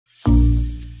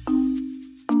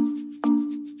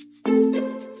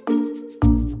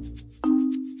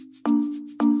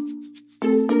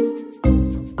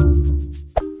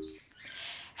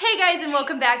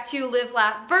welcome back to Live,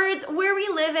 Laugh, Birds, where we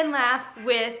live and laugh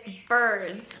with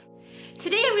birds.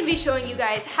 Today I'm going to be showing you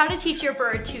guys how to teach your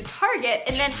bird to target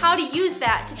and then how to use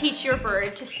that to teach your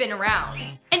bird to spin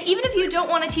around. And even if you don't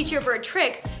want to teach your bird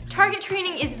tricks, target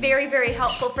training is very, very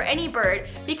helpful for any bird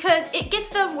because it gets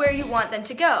them where you want them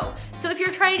to go. So if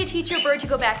you're trying to teach your bird to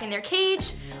go back in their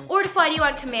cage or to fly to you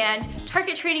on command,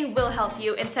 target training will help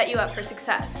you and set you up for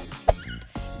success.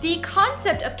 The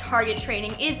concept of target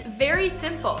training is very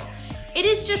simple. It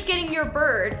is just getting your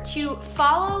bird to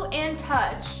follow and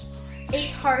touch a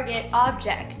target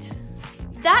object.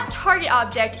 That target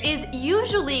object is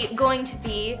usually going to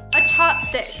be a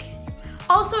chopstick.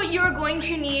 Also, you're going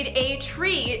to need a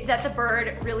tree that the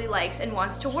bird really likes and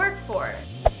wants to work for.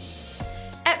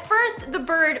 At first, the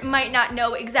bird might not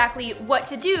know exactly what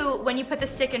to do when you put the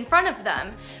stick in front of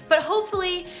them, but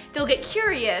hopefully they'll get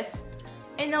curious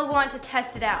and they'll want to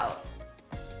test it out.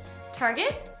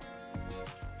 Target?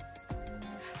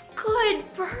 Good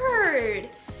bird!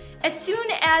 As soon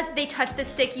as they touch the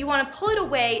stick, you want to pull it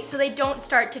away so they don't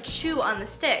start to chew on the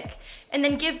stick, and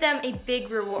then give them a big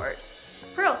reward.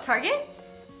 Pearl, target?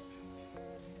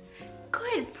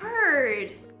 Good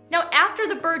bird! Now after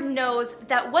the bird knows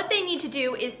that what they need to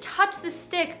do is touch the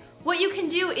stick, what you can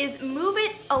do is move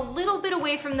it a little bit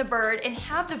away from the bird and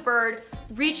have the bird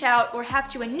reach out or have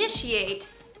to initiate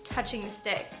touching the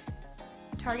stick.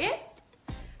 Target?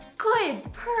 Good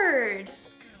bird!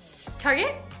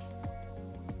 Target?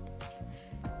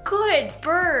 Good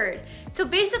bird! So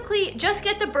basically, just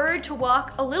get the bird to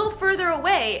walk a little further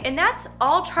away, and that's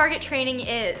all target training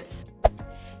is.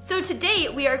 So today,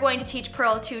 we are going to teach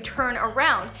Pearl to turn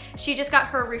around. She just got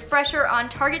her refresher on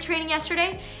target training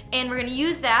yesterday, and we're gonna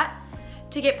use that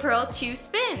to get Pearl to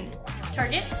spin.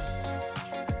 Target.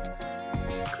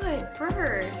 Good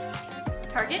bird.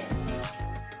 Target.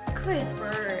 Good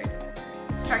bird.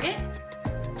 Target.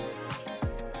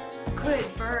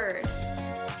 Good bird.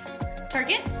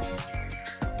 Target.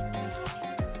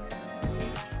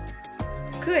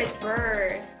 Good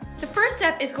bird. The first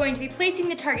step is going to be placing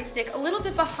the target stick a little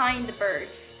bit behind the bird,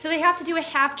 so they have to do a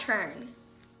half turn.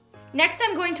 Next,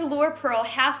 I'm going to lure Pearl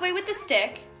halfway with the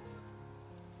stick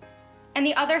and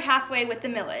the other halfway with the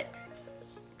millet.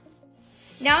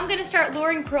 Now I'm going to start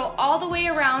luring Pearl all the way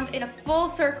around in a full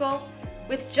circle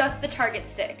with just the target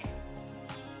stick.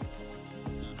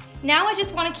 Now I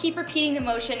just want to keep repeating the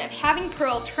motion of having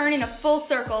Pearl turn in a full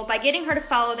circle by getting her to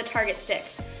follow the target stick.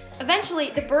 Eventually,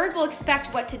 the bird will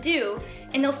expect what to do,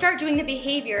 and they'll start doing the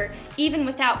behavior even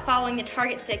without following the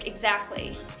target stick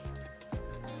exactly.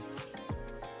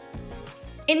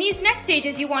 In these next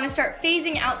stages, you want to start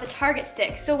phasing out the target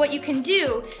stick. So what you can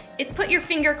do is put your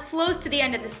finger close to the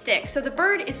end of the stick. So the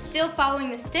bird is still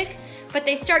following the stick, but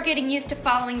they start getting used to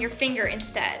following your finger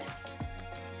instead.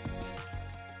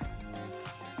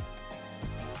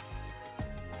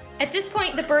 At this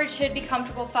point, the bird should be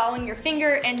comfortable following your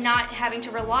finger and not having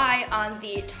to rely on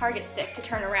the target stick to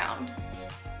turn around.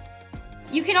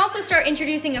 You can also start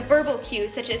introducing a verbal cue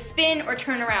such as spin or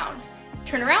turn around.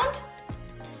 Turn around?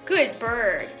 Good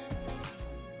bird.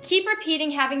 Keep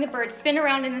repeating having the bird spin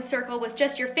around in a circle with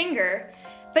just your finger,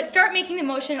 but start making the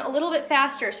motion a little bit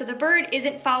faster so the bird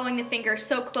isn't following the finger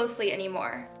so closely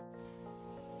anymore.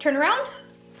 Turn around?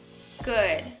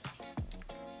 Good.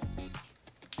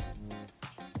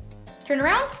 Turn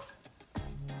around?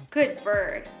 Good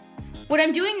bird. What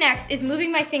I'm doing next is moving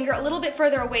my finger a little bit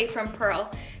further away from Pearl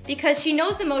because she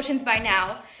knows the motions by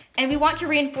now and we want to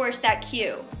reinforce that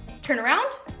cue. Turn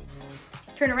around?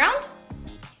 Turn around?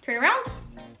 Turn around?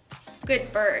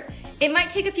 Good bird. It might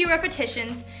take a few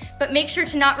repetitions, but make sure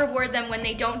to not reward them when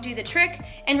they don't do the trick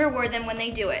and reward them when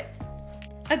they do it.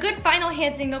 A good final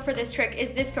hand signal for this trick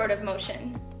is this sort of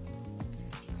motion.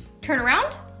 Turn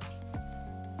around?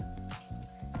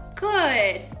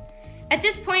 Good. At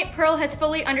this point, Pearl has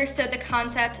fully understood the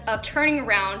concept of turning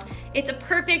around. It's a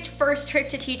perfect first trick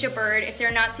to teach a bird if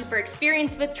they're not super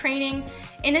experienced with training,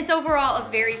 and it's overall a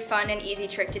very fun and easy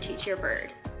trick to teach your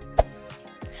bird.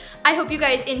 I hope you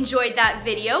guys enjoyed that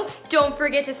video. Don't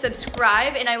forget to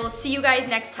subscribe, and I will see you guys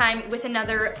next time with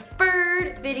another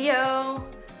bird video.